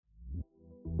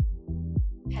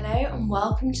and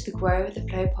welcome to the Grow with the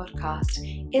Flow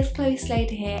podcast. It's Chloe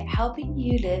Slater here, helping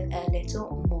you live a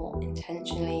little more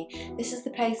intentionally. This is the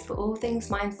place for all things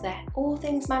mindset, all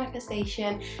things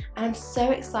manifestation, and I'm so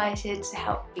excited to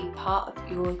help be part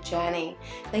of your journey.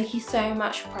 Thank you so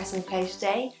much for pressing play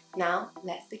today. Now,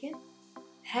 let's begin.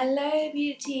 Hello,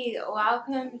 beauty.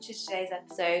 Welcome to today's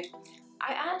episode.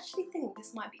 I actually think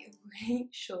this might be a really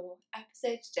short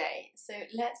episode today, so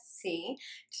let's see.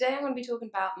 Today I'm going to be talking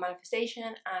about manifestation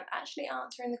and actually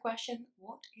answering the question,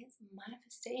 what is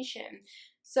manifestation?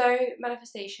 So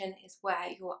manifestation is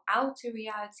where your outer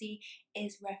reality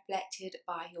is reflected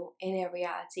by your inner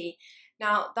reality.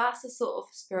 Now that's a sort of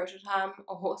spiritual term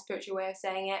or spiritual way of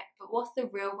saying it, but what's the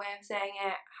real way of saying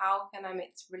it? How can I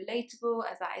make this relatable,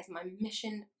 as that is my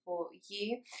mission for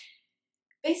you?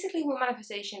 Basically, what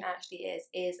manifestation actually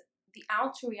is the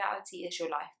outer reality is your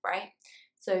life, right?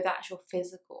 So that's your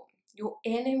physical. Your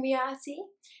inner reality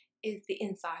is the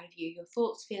inside of you, your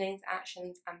thoughts, feelings,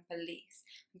 actions, and beliefs.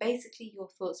 Basically, your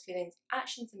thoughts, feelings,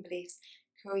 actions, and beliefs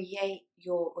create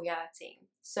your reality.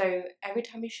 So every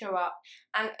time you show up,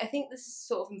 and I think this is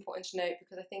sort of important to note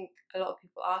because I think a lot of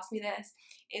people ask me this,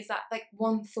 is that like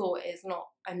one thought is not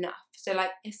enough. So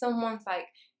like if someone's like,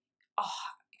 oh,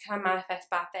 can I manifest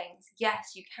bad things?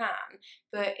 Yes, you can,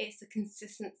 but it's the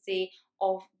consistency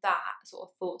of that sort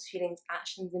of thoughts, feelings,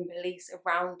 actions, and beliefs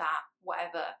around that,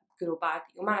 whatever good or bad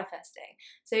that you're manifesting.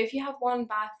 So if you have one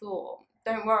bad thought,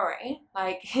 don't worry,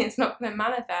 like it's not going to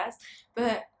manifest,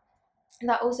 but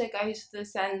that also goes to the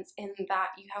sense in that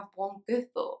you have one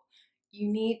good thought. You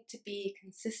need to be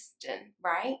consistent,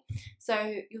 right? So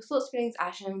your thoughts, feelings,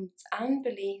 actions, and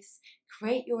beliefs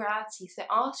create your reality. So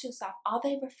ask yourself, are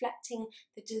they reflecting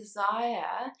the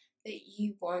desire that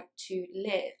you want to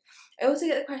live? I also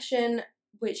get the question,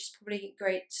 which is probably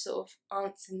great to sort of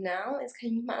answer now, is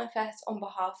can you manifest on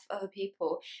behalf of other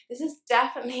people? This is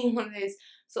definitely one of those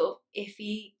sort of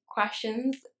iffy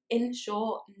questions. In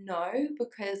short, no,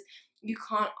 because you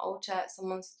can't alter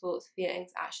someone's thoughts,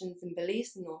 feelings, actions, and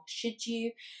beliefs, nor should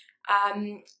you.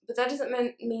 But that doesn't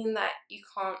mean that you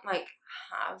can't like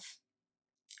have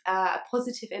a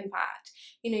positive impact.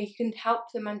 You know, you can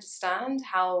help them understand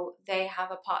how they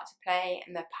have a part to play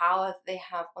and the power that they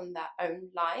have on their own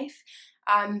life.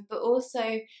 But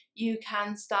also you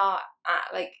can start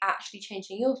at like actually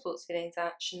changing your thoughts, feelings,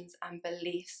 actions, and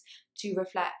beliefs to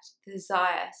reflect the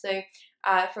desire. So,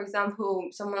 for example,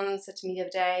 someone said to me the other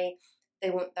day they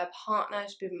want their partner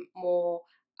to be more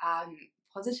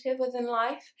positive within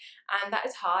life, and that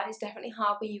is hard. It's definitely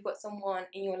hard when you've got someone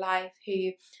in your life who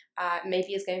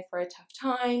maybe is going for a tough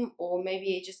time, or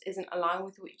maybe it just isn't aligned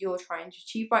with what you're trying to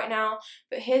achieve right now.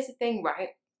 But here's the thing, right?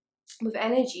 With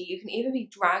energy, you can either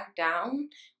be dragged down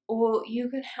or you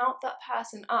can help that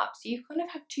person up. So you kind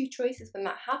of have two choices when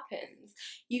that happens.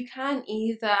 You can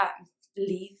either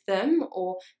leave them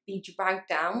or be dragged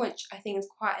down, which I think is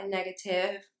quite a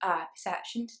negative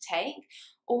perception to take.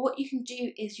 Or what you can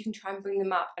do is you can try and bring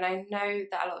them up. And I know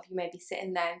that a lot of you may be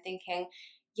sitting there and thinking,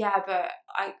 yeah, but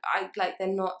I like they're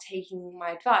not taking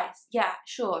my advice. Yeah,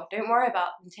 sure, don't worry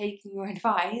about them taking your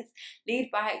advice. Lead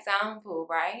by example,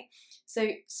 right? So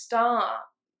start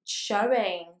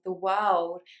showing the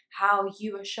world how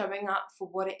you are showing up for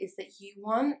what it is that you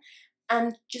want,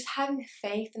 and just having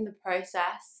faith in the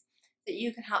process that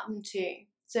you can help them too.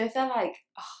 So if they're like,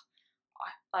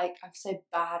 oh, I'm so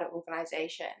bad at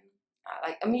organisation.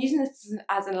 Like I'm using this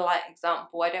as a light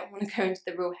example. I don't want to go into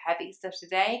the real heavy stuff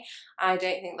today. I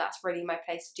don't think that's really my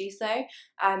place to do so.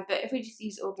 But if we just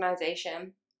use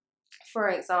organisation, for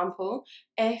example,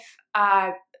 if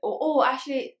or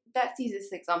actually let's use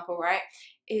this example, right?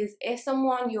 Is if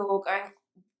someone you're going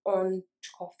on to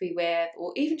coffee with,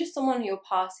 or even just someone you're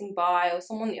passing by, or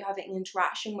someone that you're having an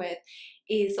interaction with,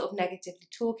 is sort of negatively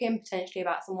talking potentially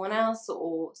about someone else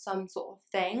or some sort of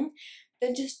thing,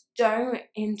 then just don't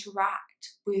interact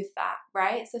with that,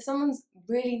 right? So if someone's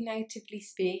really negatively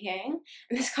speaking,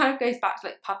 and this kind of goes back to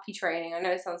like puppy training. I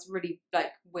know it sounds really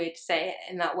like weird to say it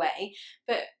in that way,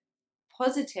 but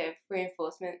positive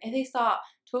reinforcement, if they start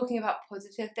talking about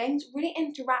positive things, really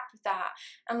interact with that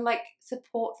and like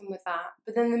support them with that.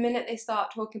 But then the minute they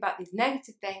start talking about these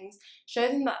negative things, show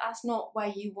them that that's not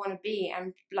where you want to be,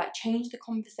 and like change the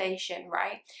conversation,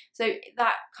 right? So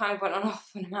that kind of went on off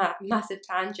on a massive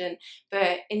tangent,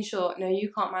 but in short, no,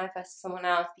 you can't manifest someone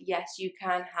else, but yes, you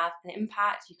can have an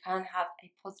impact, you can have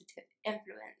a positive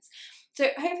influence. So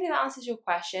hopefully that answers your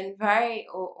question.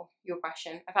 Or your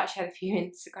question. I've actually had a few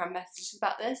Instagram messages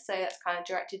about this, so that's kind of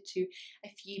directed to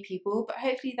a few people, but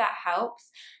hopefully that helps.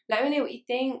 Let me know what you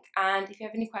think, and if you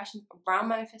have any questions around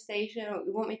manifestation, or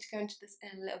you want me to go into this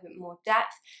in a little bit more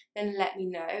depth, then let me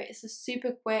know. It's a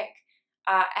super quick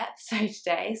episode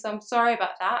today, so I'm sorry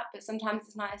about that, but sometimes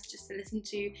it's nice just to listen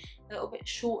to a little bit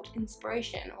short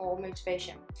inspiration or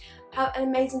motivation. Have an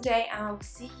amazing day, and I will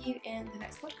see you in the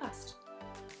next podcast.